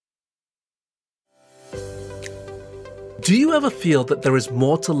Do you ever feel that there is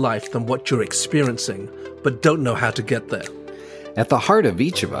more to life than what you're experiencing, but don't know how to get there? At the heart of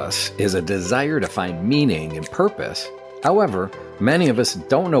each of us is a desire to find meaning and purpose. However, many of us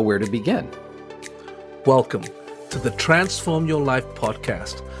don't know where to begin. Welcome to the Transform Your Life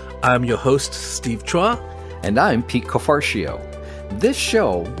podcast. I'm your host, Steve Chua. And I'm Pete Cofarcio. This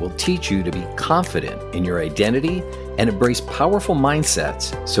show will teach you to be confident in your identity and embrace powerful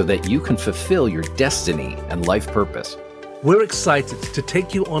mindsets so that you can fulfill your destiny and life purpose. We're excited to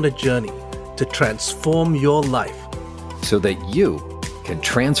take you on a journey to transform your life so that you can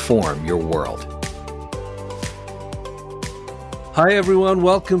transform your world. Hi, everyone.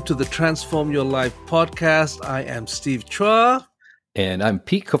 Welcome to the Transform Your Life podcast. I am Steve Chua. And I'm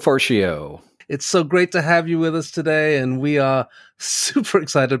Pete Cofarcio. It's so great to have you with us today, and we are super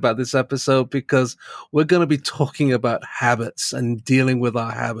excited about this episode because we're going to be talking about habits and dealing with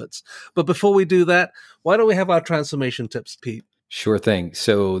our habits. But before we do that, why don't we have our transformation tips, Pete? Sure thing.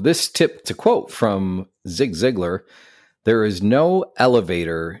 So this tip, to quote from Zig Ziglar, there is no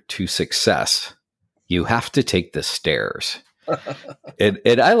elevator to success. You have to take the stairs. And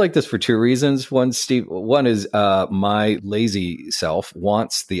I like this for two reasons. One, Steve, one is my lazy self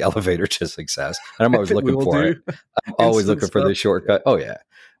wants the elevator to success, and I'm always looking for it. I'm always looking for the shortcut. Oh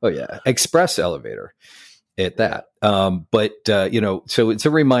yeah, express elevator at that. But so it's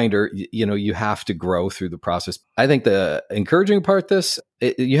a reminder. You have to grow through the process. I think the encouraging part,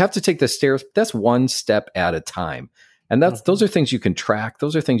 you have to take the stairs. That's one step at a time, and those are things you can track.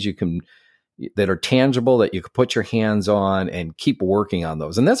 Those are things that are tangible, that you can put your hands on and keep working on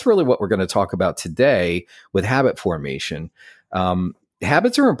those. And that's really what we're going to talk about today with habit formation.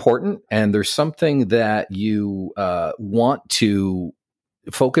 Habits are important, and there's something that you want to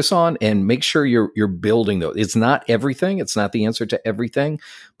focus on and make sure you're building those. It's not everything. It's not the answer to everything,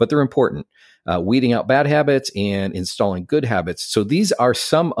 but they're important. Weeding out bad habits and installing good habits. So these are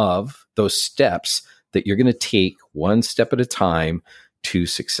some of those steps that you're going to take one step at a time to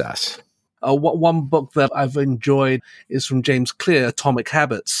success. One book that I've enjoyed is from James Clear, Atomic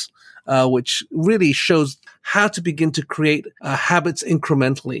Habits, which really shows how to begin to create habits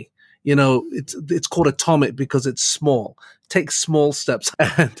incrementally. It's called Atomic because it's small. Take small steps.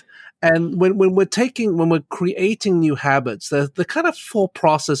 And when we're creating new habits, the kind of four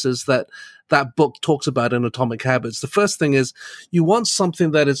processes that book talks about in Atomic Habits. The first thing is you want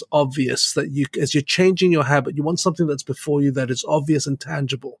something that is obvious, that as you're changing your habit, you want something that's before you that is obvious and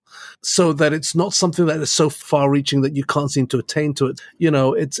tangible, so that it's not something that is so far reaching that you can't seem to attain to it.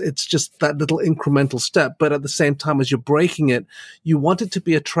 It's just that little incremental step. But at the same time, as you're breaking it, you want it to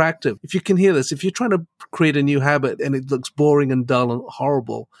be attractive. If you can hear this, if you're trying to create a new habit and it looks boring and dull and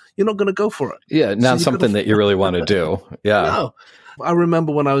horrible, you're not going to go for it. Yeah, not something that you really want to do. Yeah. No. I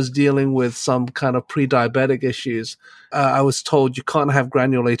remember when I was dealing with some kind of pre-diabetic issues, I was told you can't have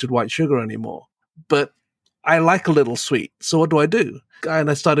granulated white sugar anymore. But I like a little sweet. So what do? And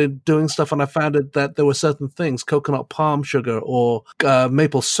I started doing stuff, and I found that there were certain things, coconut palm sugar or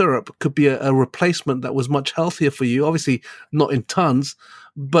maple syrup could be a replacement that was much healthier for you. Obviously not in tons,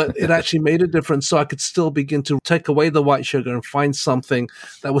 but it actually made a difference. So I could still begin to take away the white sugar and find something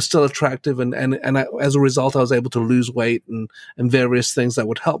that was still attractive. And as a result, I was able to lose weight and various things that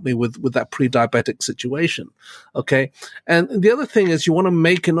would help me with that pre-diabetic situation. Okay. And the other thing is you want to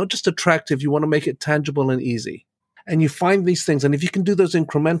make it not just attractive, you want to make it tangible and easy. And you find these things, and if you can do those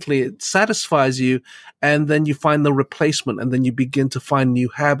incrementally, it satisfies you, and then you find the replacement, and then you begin to find new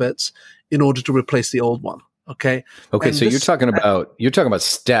habits in order to replace the old one. Okay. And so you're talking about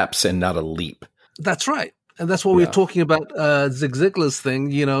steps and not a leap. That's right, and that's what we were talking about. Zig Ziglar's thing.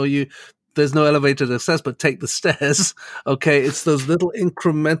 There's no elevator to success, but take the stairs. Okay, it's those little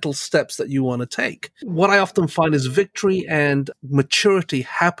incremental steps that you want to take. What I often find is victory and maturity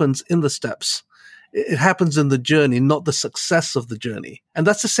happens in the steps. It happens in the journey, not the success of the journey. And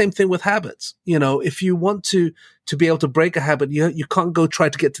that's the same thing with habits. If you want to be able to break a habit, you can't go try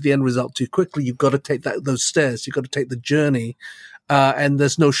to get to the end result too quickly. You've got to take those stairs. You've got to take the journey. And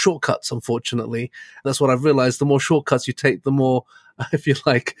there's no shortcuts, unfortunately. That's what I've realized. The more shortcuts you take, the more, if you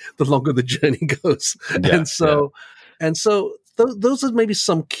like, the longer the journey goes. Yeah, and so those are maybe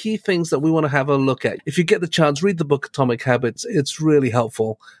some key things that we want to have a look at. If you get the chance, read the book Atomic Habits. It's really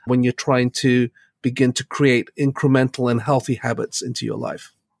helpful when you're trying to begin to create incremental and healthy habits into your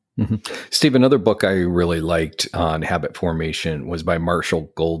life. Mm-hmm. Steve, another book I really liked on habit formation was by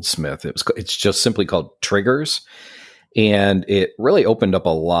Marshall Goldsmith. It's just simply called Triggers. And it really opened up a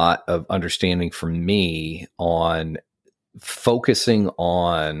lot of understanding for me on focusing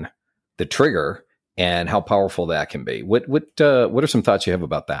on the trigger and how powerful that can be. What are some thoughts you have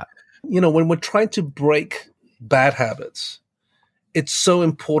about that? When we're trying to break bad habits, it's so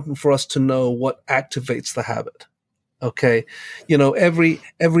important for us to know what activates the habit. Okay. Every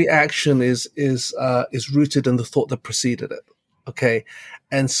action is rooted in the thought that preceded it. Okay.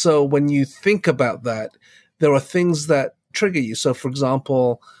 And so when you think about that, there are things that trigger you. So for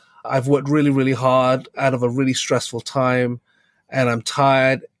example, I've worked really, really hard out of a really stressful time, and I'm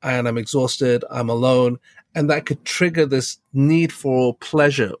tired and I'm exhausted. I'm alone. And that could trigger this need for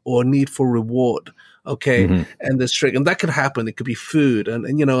pleasure or need for reward. Okay. Mm-hmm. And this trigger, and that could happen. It could be food. And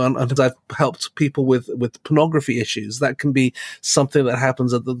I've helped people with pornography issues. That can be something that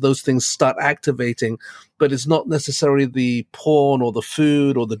happens, that those things start activating, but it's not necessarily the porn or the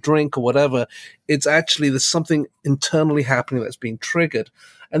food or the drink or whatever. It's actually, there's something internally happening that's being triggered.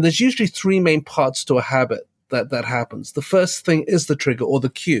 And there's usually three main parts to a habit that happens. The first thing is the trigger or the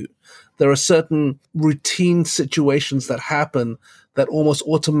cue. There are certain routine situations that happen that almost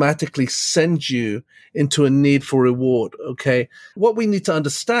automatically send you into a need for reward. Okay. What we need to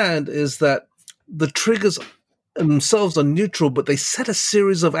understand is that the triggers themselves are neutral, but they set a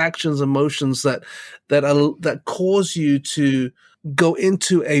series of actions and motions that cause you to go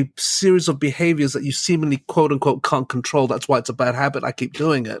into a series of behaviors that you seemingly quote unquote can't control. That's why it's a bad habit. I keep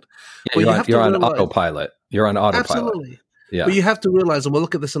doing it. Yeah, you're on autopilot. You're on autopilot. Absolutely. Yeah. But you have to realize, and we'll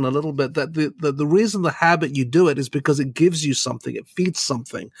look at this in a little bit, that the reason the habit you do it is because it gives you something. It feeds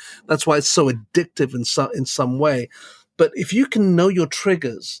something. That's why it's so addictive in some way. But if you can know your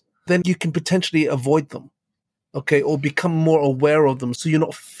triggers, then you can potentially avoid them. Okay. Or become more aware of them, so you're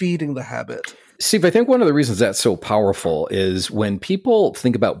not feeding the habit. Steve, I think one of the reasons that's so powerful is when people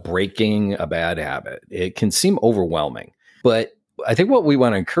think about breaking a bad habit, it can seem overwhelming. But I think what we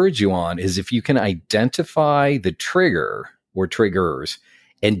want to encourage you on is if you can identify the trigger or triggers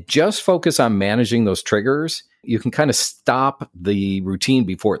and just focus on managing those triggers, you can kind of stop the routine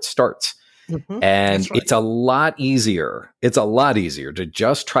before it starts. Mm-hmm. And right. It's a lot easier. It's a lot easier to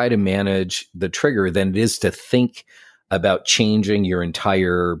just try to manage the trigger than it is to think about changing your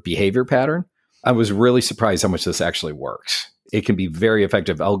entire behavior pattern. I was really surprised how much this actually works. It can be very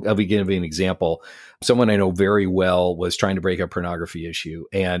effective. I'll be giving an example. Someone I know very well was trying to break a pornography issue.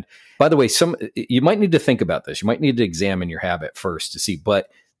 And by the way, you might need to think about this. You might need to examine your habit first to see. But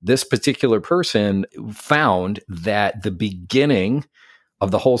this particular person found that the beginning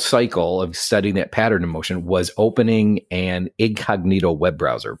of the whole cycle of studying that pattern in motion was opening an incognito web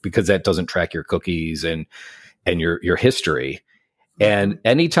browser, because that doesn't track your cookies and your history. And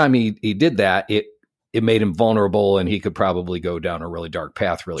anytime he did that, it made him vulnerable, and he could probably go down a really dark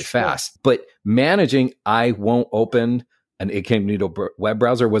path really fast. But managing, I won't open an incognito web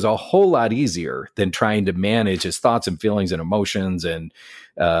browser, was a whole lot easier than trying to manage his thoughts and feelings and emotions and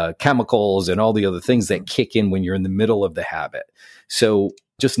chemicals and all the other things that kick in when you're in the middle of the habit. So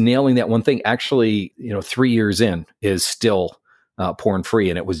just nailing that one thing, actually, 3 years in, is still porn free.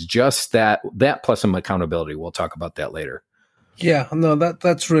 And it was just that plus some accountability. We'll talk about that later. Yeah, no,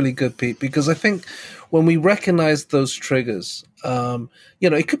 that's really good, Pete, because I think when we recognize those triggers,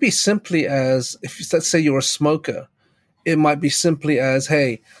 it could be simply as, if let's say you're a smoker, it might be simply as,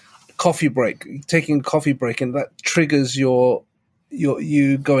 hey, coffee break, taking a coffee break, and that triggers you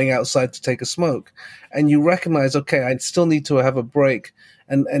going outside to take a smoke. And you recognize, okay, I still need to have a break.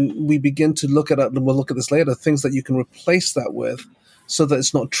 And we begin to look at it, and we'll look at this later, things that you can replace that with so that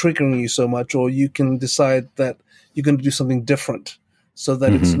it's not triggering you so much, or you can decide that you're going to do something different so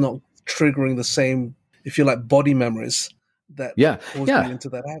that it's not triggering the same, if you like, body memories that cause you into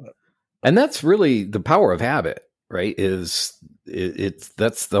that habit. And that's really the power of habit, right? That's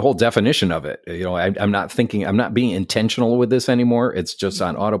the whole definition of it. I'm not being intentional with this anymore. It's just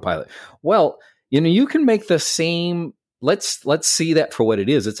on autopilot. Well, you can make the same, let's see that for what it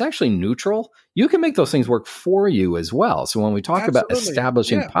is. It's actually neutral. You can make those things work for you as well. So when we talk about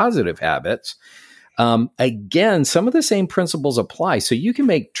establishing positive habits, again, some of the same principles apply. So you can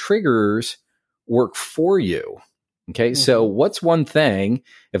make triggers work for you. Okay. Mm-hmm. So what's one thing,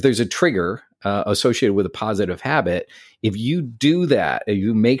 if there's a trigger associated with a positive habit, if you do that, if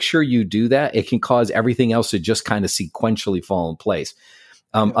you make sure you do that, it can cause everything else to just kind of sequentially fall in place.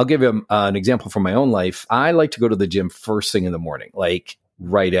 I'll give you an example from my own life. I like to go to the gym first thing in the morning, like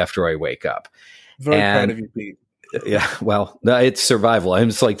right after I wake up. Very proud of you, Pete. Yeah, well, it's survival.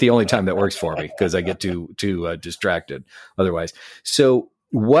 And it's like the only time that works for me because I get too distracted otherwise. So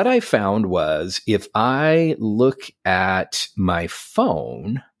what I found was if I look at my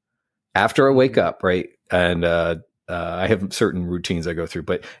phone after I wake up, right, and I have certain routines I go through,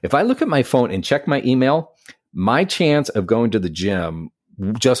 but if I look at my phone and check my email, my chance of going to the gym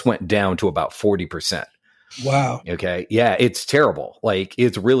just went down to about 40%. Wow. Okay. Yeah, it's terrible. Like,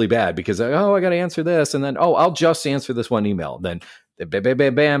 it's really bad because, oh, I got to answer this. And then, oh, I'll just answer this one email. Then bam, bam,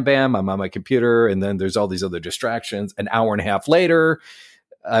 bam, bam, bam, I'm on my computer. And then there's all these other distractions. An hour and a half later,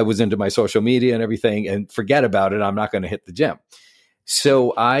 I was into my social media and everything, and forget about it. I'm not going to hit the gym.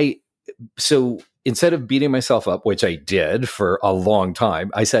 So instead of beating myself up, which I did for a long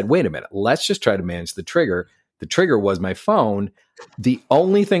time, I said, wait a minute, let's just try to manage the trigger. The trigger was my phone. The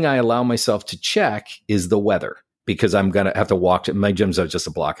only thing I allow myself to check is the weather, because I'm going to have to walk to my gym's just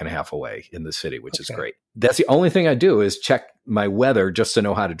a block and a half away in the city, which is great. That's the only thing I do is check my weather just to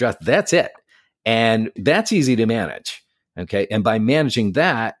know how to dress. That's it. And that's easy to manage. Okay. And by managing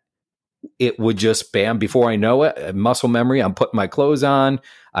that, it would just bam, before I know it, muscle memory, I'm putting my clothes on.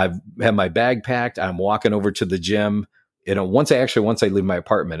 I've had my bag packed. I'm walking over to the gym. Once I leave my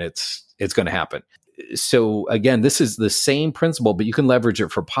apartment, it's going to happen. So again, this is the same principle, but you can leverage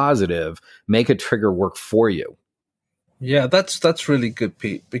it for positive, make a trigger work for you. Yeah, that's really good,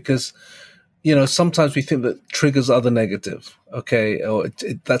 Pete, because, sometimes we think that triggers are the negative, okay, or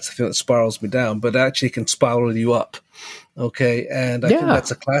that's the thing that spirals me down, but it actually can spiral you up, okay, and I think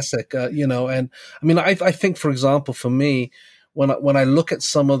that's a classic, and I mean, I think, for example, for me, when I look at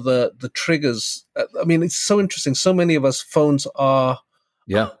some of the triggers, I mean, it's so interesting. So many of us phones are,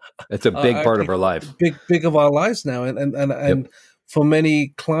 it's a big part of our life, big of our lives now, and for many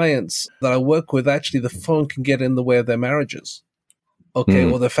clients that I work with, actually, the phone can get in the way of their marriages, okay,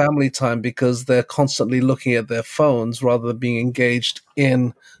 or their family time, because they're constantly looking at their phones rather than being engaged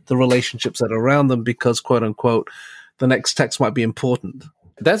in the relationships that are around them, because, quote unquote, the next text might be important.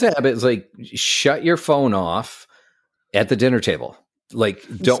 That's a habit. It's like, shut your phone off at the dinner table. Like,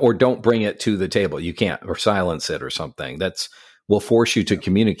 don't bring it to the table. You can't, or silence it or something. Will force you to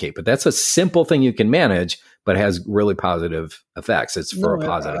communicate. But that's a simple thing you can manage, but has really positive effects. It's for a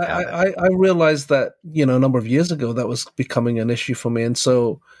positive habit. I realized that, a number of years ago, that was becoming an issue for me. And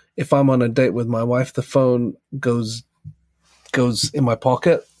so if I'm on a date with my wife, the phone goes in my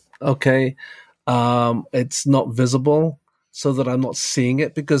pocket. Okay. It's not visible so that I'm not seeing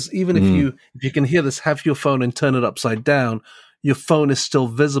it, because even if you can hear this, have your phone and turn it upside down, your phone is still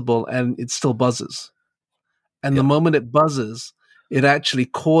visible and it still buzzes. And the moment it buzzes, it actually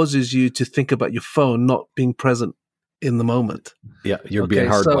causes you to think about your phone not being present in the moment. Yeah, you're being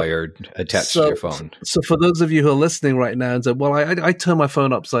hardwired, attached to your phone. So for those of you who are listening right now and say, well, I turn my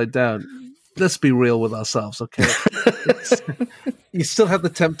phone upside down, let's be real with ourselves, okay? You still have the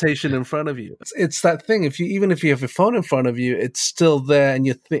temptation in front of you. It's that thing. Even if you have your phone in front of you, it's still there, and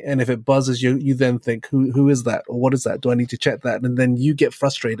and if it buzzes, you then think, who is that, or what is that? Do I need to check that? And then you get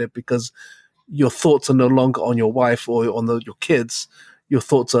frustrated because your thoughts are no longer on your wife or on your kids. Your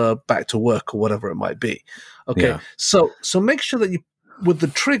thoughts are back to work or whatever it might be. Okay. Yeah. So make sure that with the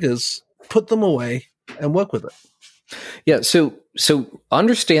triggers, put them away and work with it. Yeah. So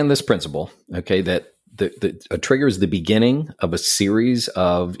understand this principle, okay, that a trigger is the beginning of a series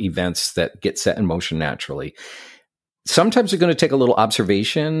of events that get set in motion naturally. Sometimes it's going to take a little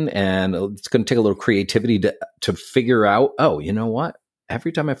observation, and it's going to take a little creativity to figure out, oh, you know what?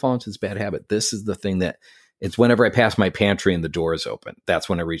 Every time I fall into this bad habit, this is the thing that it's whenever I pass my pantry and the door is open. That's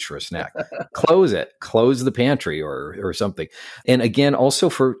when I reach for a snack. Close it. Close the pantry or something. And again, also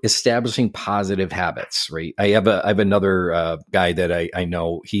for establishing positive habits, right? I have another guy that I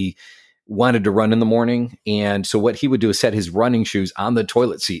know. He wanted to run in the morning. And so what he would do is set his running shoes on the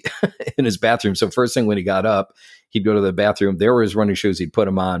toilet seat in his bathroom. So first thing when he got up, he'd go to the bathroom. There were his running shoes. He'd put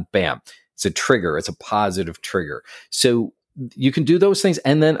them on. Bam. It's a trigger. It's a positive trigger. So you can do those things.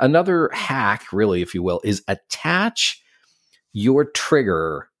 And then another hack, really, if you will, is attach your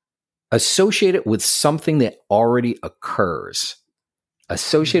trigger, associate it with something that already occurs.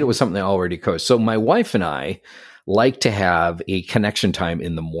 Associate it with something that already occurs. So my wife and I like to have a connection time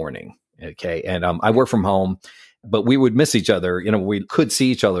in the morning. Okay. And I work from home, but we would miss each other. We could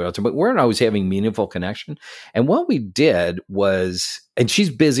see each other, but we're not always having meaningful connection. And what we did was, and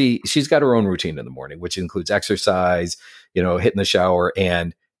she's busy, she's got her own routine in the morning, which includes exercise, hitting the shower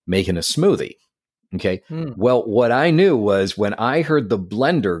and making a smoothie. Okay. Well, what I knew was when I heard the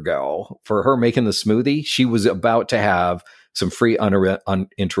blender go for her making the smoothie, she was about to have some free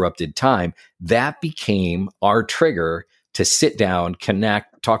uninterrupted time. That became our trigger to sit down,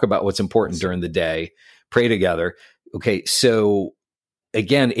 connect, talk about what's important during the day, pray together. Okay. So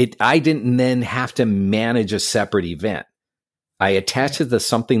again, I didn't then have to manage a separate event. I attached it to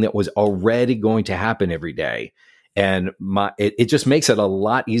something that was already going to happen every day. And it just makes it a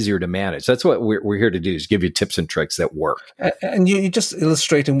lot easier to manage. That's what we're here to do, is give you tips and tricks that work. And you're just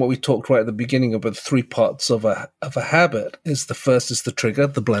illustrating what we talked right at the beginning about the three parts of a habit. Is the first is the trigger,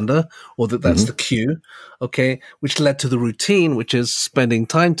 the blender, or that's the cue, okay, which led to the routine, which is spending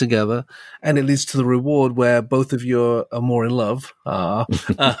time together, and it leads to the reward where both of you are more in love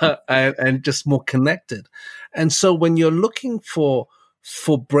and just more connected. And so when you're looking for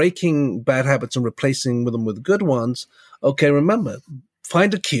breaking bad habits and replacing them with good ones, okay, remember,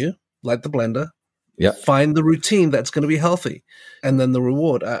 find a cue, like the blender. Yeah. Find the routine that's going to be healthy, and then the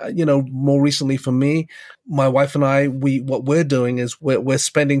reward. More recently for me, my wife and I, what we're doing is we're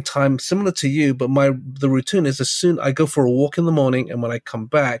spending time similar to you, but the routine is as soon I go for a walk in the morning, and when I come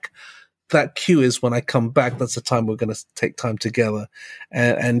back, that cue is when I come back, that's the time we're going to take time together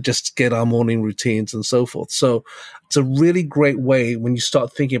and just get our morning routines and so forth. So it's a really great way when you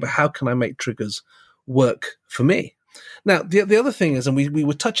start thinking about how can I make triggers work for me. Now, the other thing is, and we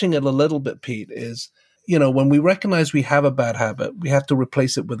were touching it a little bit, Pete, is, when we recognize we have a bad habit, we have to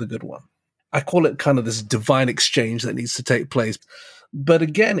replace it with a good one. I call it kind of this divine exchange that needs to take place. But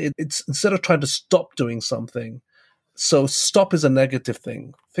again, it's instead of trying to stop doing something, so stop is a negative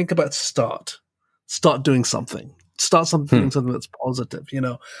thing. Think about start doing something. Start doing something that's positive.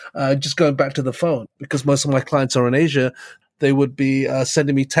 Just going back to the phone, because most of my clients are in Asia, they would be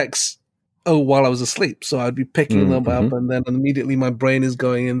sending me texts while I was asleep. So I'd be picking them up, and then immediately my brain is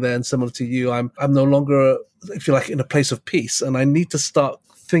going in there. And similar to you, I'm no longer, if you like, in a place of peace, and I need to start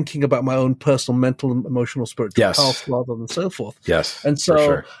thinking about my own personal, mental, and emotional, spiritual health rather than so forth. Yes, and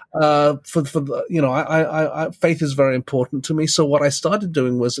so for the, faith is very important to me. So what I started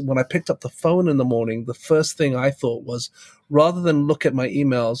doing was, when I picked up the phone in the morning, the first thing I thought was, rather than look at my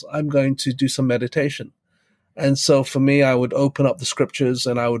emails, I'm going to do some meditation. And so for me, I would open up the scriptures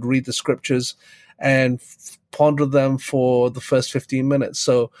and I would read the scriptures and ponder them for the first 15 minutes.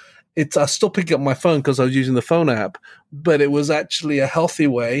 So I still pick up my phone because I was using the phone app, but it was actually a healthy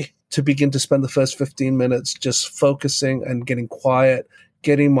way to begin to spend the first 15 minutes just focusing and getting quiet,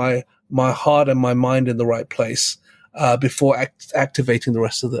 getting my heart and my mind in the right place before activating the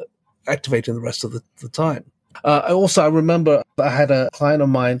rest of the time. I remember I had a client of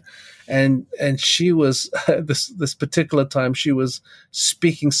mine, and she was this particular time she was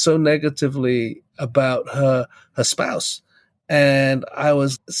speaking so negatively about her spouse. And I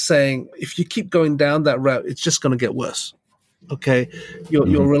was saying, if you keep going down that route, it's just going to get worse. Okay.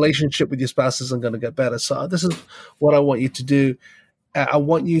 Your relationship with your spouse isn't going to get better. So this is what I want you to do. I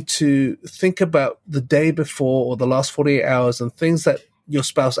want you to think about the day before or the last 48 hours and things that your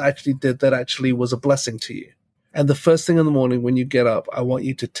spouse actually did that actually was a blessing to you. And the first thing in the morning when you get up, I want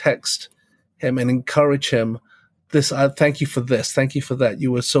you to text him and encourage him. Thank you for this. Thank you for that.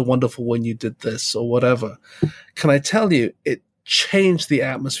 You were so wonderful when you did this, or whatever. Can I tell you, it changed the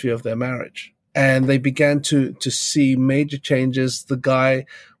atmosphere of their marriage. And they began to see major changes. The guy,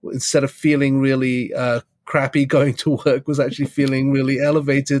 instead of feeling really crappy going to work, was actually feeling really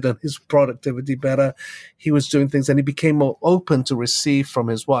elevated and his productivity better. He was doing things, and he became more open to receive from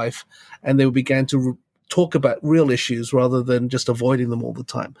his wife. And they began to talk about real issues rather than just avoiding them all the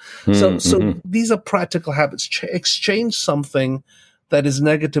time. So these are practical habits. Exchange something that is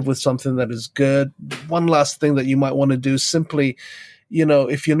negative with something that is good. One last thing that you might want to do, simply,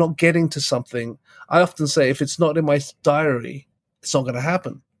 if you're not getting to something, I often say, if it's not in my diary, it's not going to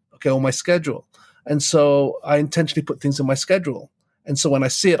happen. Okay. Or my schedule. And so I intentionally put things in my schedule. And so when I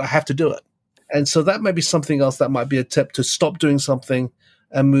see it, I have to do it. And so that might be something else that might be a tip to stop doing something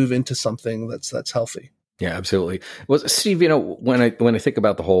and move into something that's healthy. Yeah, absolutely. Well, Steve, when I think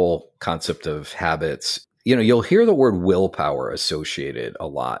about the whole concept of habits, you'll hear the word willpower associated a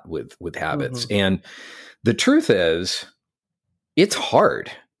lot with habits. And the truth is, it's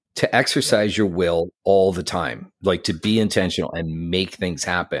hard to exercise your will all the time, like to be intentional and make things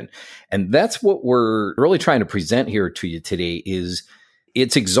happen. And that's what we're really trying to present here to you today is,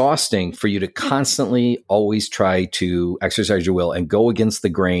 it's exhausting for you to constantly always try to exercise your will and go against the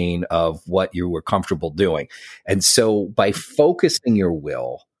grain of what you were comfortable doing. And so by focusing your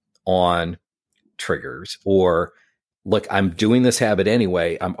will on triggers, or look, I'm doing this habit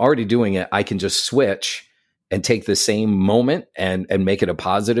anyway, I'm already doing it, I can just switch and take the same moment and make it a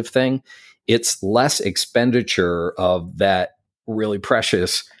positive thing. It's less expenditure of that really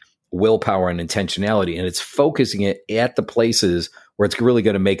precious willpower and intentionality. And it's focusing it at the places where it's really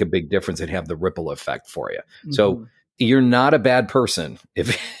going to make a big difference and have the ripple effect for you. So you're not a bad person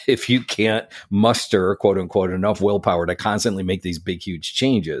if you can't muster, quote unquote, enough willpower to constantly make these big, huge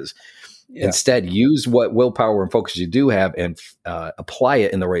changes. Yeah. Instead, use what willpower and focus you do have and apply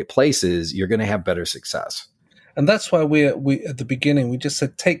it in the right places. You're going to have better success. And that's why we at the beginning, we just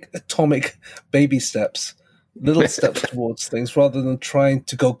said, take atomic baby steps, little steps towards things rather than trying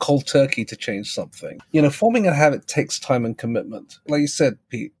to go cold turkey to change something. Forming a habit takes time and commitment. Like you said,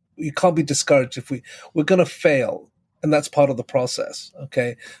 Pete, you can't be discouraged if we're going to fail. And that's part of the process.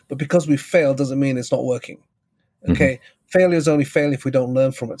 Okay. But because we fail doesn't mean it's not working. Okay. Mm-hmm. Failure is only failure if we don't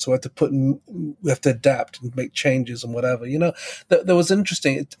learn from it. So we have to adapt and make changes and whatever. There was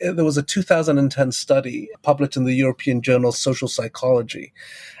interesting. There was a 2010 study published in the European Journal Social Psychology,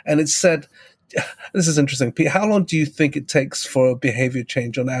 and it said, this is interesting, Pete, how long do you think it takes for a behavior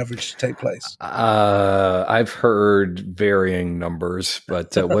change on average to take place? I've heard varying numbers,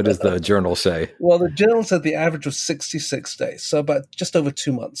 but what does the journal say? Well, the journal said the average was 66 days, so about just over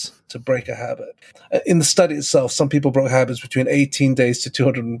 2 months to break a habit. In the study itself, some people broke habits between 18 days to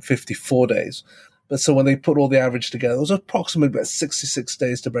 254 days. But so when they put all the average together, it was approximately about 66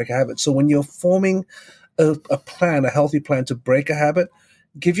 days to break a habit. So when you're forming a plan, a healthy plan to break a habit,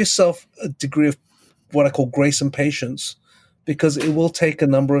 give yourself a degree of what I call grace and patience, because it will take a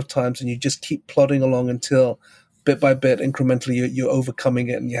number of times and you just keep plodding along until bit by bit, incrementally, you're overcoming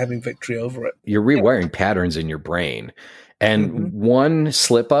it and you're having victory over it. You're rewiring patterns in your brain. And one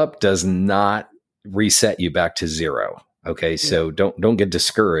slip up does not reset you back to zero. Okay. So don't get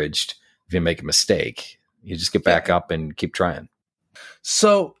discouraged if you make a mistake. You just get back up and keep trying.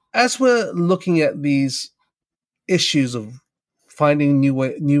 So as we're looking at these issues of finding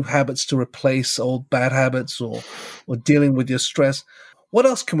new habits to replace old bad habits or dealing with your stress, what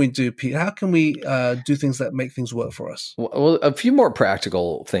else can we do, Pete? How can we do things that make things work for us? Well, a few more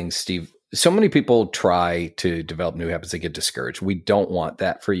practical things, Steve. So many people try to develop new habits. They get discouraged. We don't want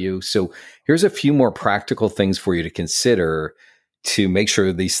that for you. So here's a few more practical things for you to consider to make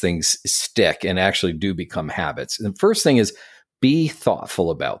sure these things stick and actually do become habits. And the first thing is be thoughtful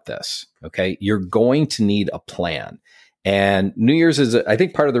about this. Okay. You're going to need a plan. And New Year's is, I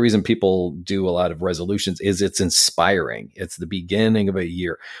think, part of the reason people do a lot of resolutions is it's inspiring. It's the beginning of a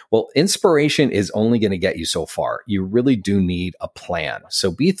year. Well, inspiration is only going to get you so far. You really do need a plan.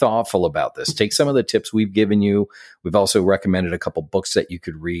 So be thoughtful about this. Take some of the tips we've given you. We've also recommended a couple books that you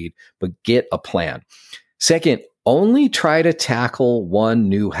could read, but get a plan. Second, only try to tackle one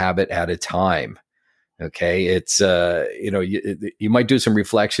new habit at a time. Okay. It's, you might do some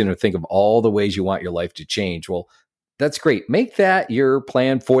reflection or think of all the ways you want your life to change. Well, that's great. Make that your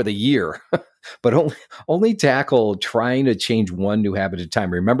plan for the year, but only tackle trying to change one new habit at a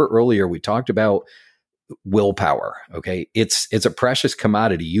time. Remember earlier, we talked about willpower. Okay. It's a precious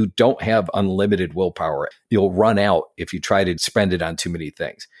commodity. You don't have unlimited willpower. You'll run out if you try to spend it on too many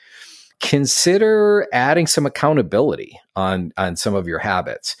things. Consider adding some accountability on some of your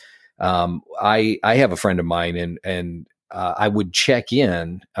habits. I have a friend of mine and I would check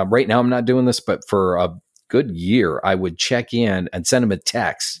in. Right now I'm not doing this, but for a good year, I would check in and send him a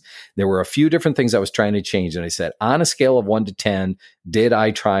text. There were a few different things I was trying to change. And I said, on a scale of 1 to 10, did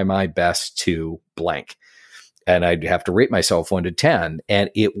I try my best to blank? And I'd have to rate myself 1 to 10. And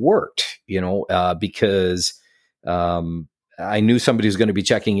it worked, because I knew somebody was going to be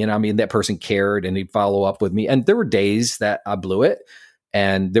checking in on me and that person cared and he'd follow up with me. And there were days that I blew it.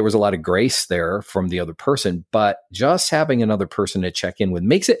 And there was a lot of grace there from the other person, but just having another person to check in with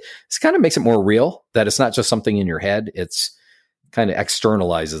makes it more real, that it's not just something in your head. It's kind of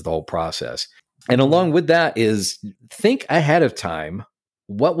externalizes the whole process. And along with that is think ahead of time.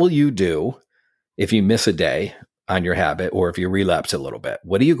 What will you do if you miss a day on your habit or if you relapse a little bit?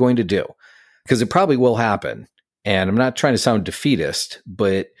 What are you going to do? Because it probably will happen. And I'm not trying to sound defeatist,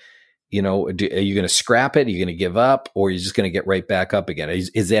 but are you going to scrap it? Are you going to give up, or are you just going to get right back up again?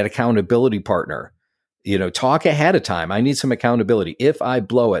 Is that accountability partner? Talk ahead of time. I need some accountability. If I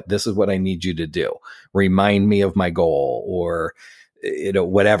blow it, this is what I need you to do. Remind me of my goal, or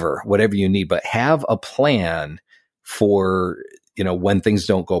whatever you need. But have a plan for when things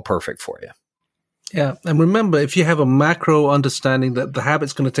don't go perfect for you. Yeah, and remember, if you have a macro understanding that the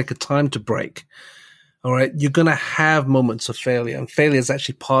habit's going to take a time to break. All right, you're going to have moments of failure, and failure is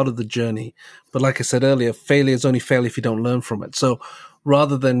actually part of the journey. But like I said earlier, failure is only failure if you don't learn from it. So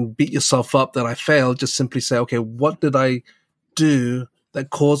rather than beat yourself up that I failed, just simply say, okay, what did I do that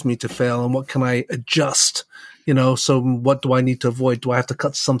caused me to fail, and what can I adjust? So what do I need to avoid? Do I have to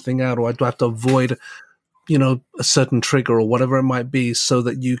cut something out, or do I have to avoid, a certain trigger or whatever it might be, so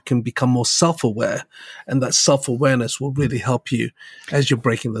that you can become more self-aware, and that self-awareness will really help you as you're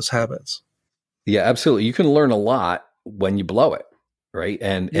breaking those habits. Yeah, absolutely. You can learn a lot when you blow it, right?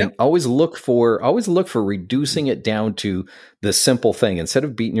 And always look for reducing it down to the simple thing instead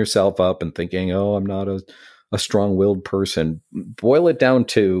of beating yourself up and thinking, "Oh, I'm not a strong-willed person. Boil it down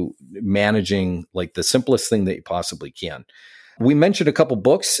to managing like the simplest thing that you possibly can. We mentioned a couple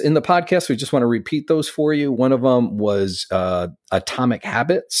books in the podcast. We just want to repeat those for you. One of them was Atomic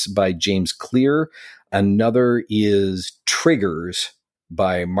Habits by James Clear. Another is Triggers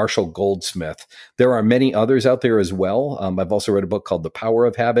by Marshall Goldsmith. There are many others out there as well. I've also read a book called The Power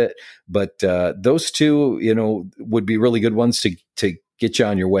of Habit, but those two, would be really good ones to get you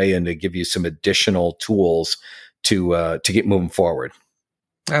on your way and to give you some additional tools to get moving forward.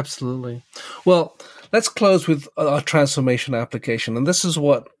 Absolutely. Well, let's close with our transformation application. And this is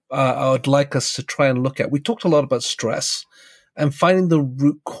what I would like us to try and look at. We talked a lot about stress and finding the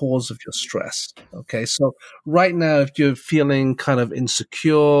root cause of your stress. Okay. So right now, if you're feeling kind of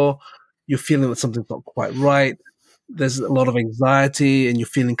insecure, you're feeling that something's not quite right, there's a lot of anxiety and you're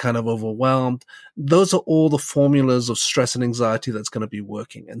feeling kind of overwhelmed, those are all the formulas of stress and anxiety that's going to be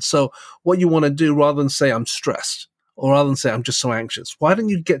working. And so what you want to do, rather than say I'm stressed, or rather than say I'm just so anxious, why don't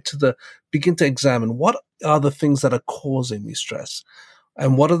you begin to examine what are the things that are causing me stress?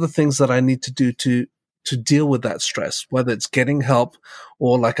 And what are the things that I need to do to deal with that stress, whether it's getting help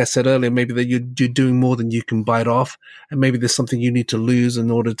or, like I said earlier, maybe that you're doing more than you can bite off, and maybe there's something you need to lose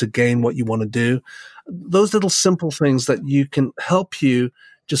in order to gain what you want to do. Those little simple things that you can help you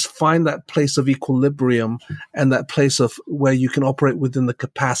just find that place of equilibrium and that place of where you can operate within the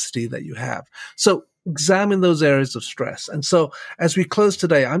capacity that you have. So examine those areas of stress. And so as we close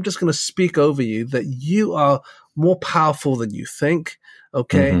today, I'm just going to speak over you that you are more powerful than you think.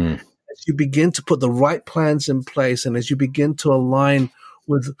 Okay. Mm-hmm. As you begin to put the right plans in place and as you begin to align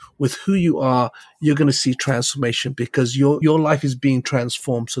with who you are, you're going to see transformation, because your life is being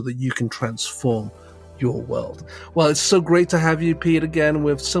transformed so that you can transform your world. Well, it's so great to have you, Pete, again.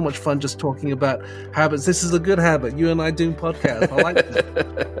 We have so much fun just talking about habits. This is a good habit. You and I doing podcasts. I like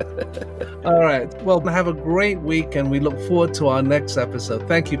this. All right. Well, have a great week, and we look forward to our next episode.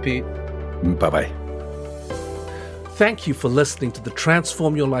 Thank you, Pete. Bye-bye. Thank you for listening to the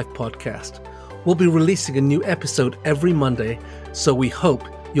Transform Your Life podcast. We'll be releasing a new episode every Monday, so we hope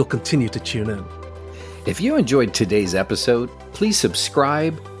you'll continue to tune in. If you enjoyed today's episode, please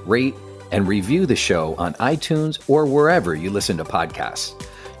subscribe, rate, and review the show on iTunes or wherever you listen to podcasts.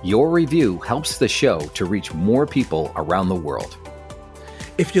 Your review helps the show to reach more people around the world.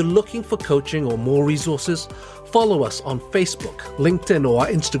 If you're looking for coaching or more resources, follow us on Facebook, LinkedIn, or our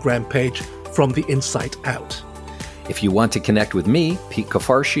Instagram page, From the Inside Out. If you want to connect with me, Pete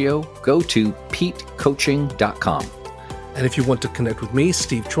Cafarcio, go to petecoaching.com. And if you want to connect with me,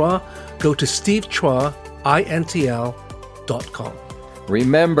 Steve Chua, go to stevechuaintl.com.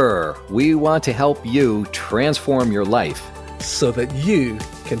 Remember, we want to help you transform your life so that you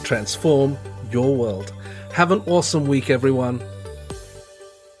can transform your world. Have an awesome week, everyone.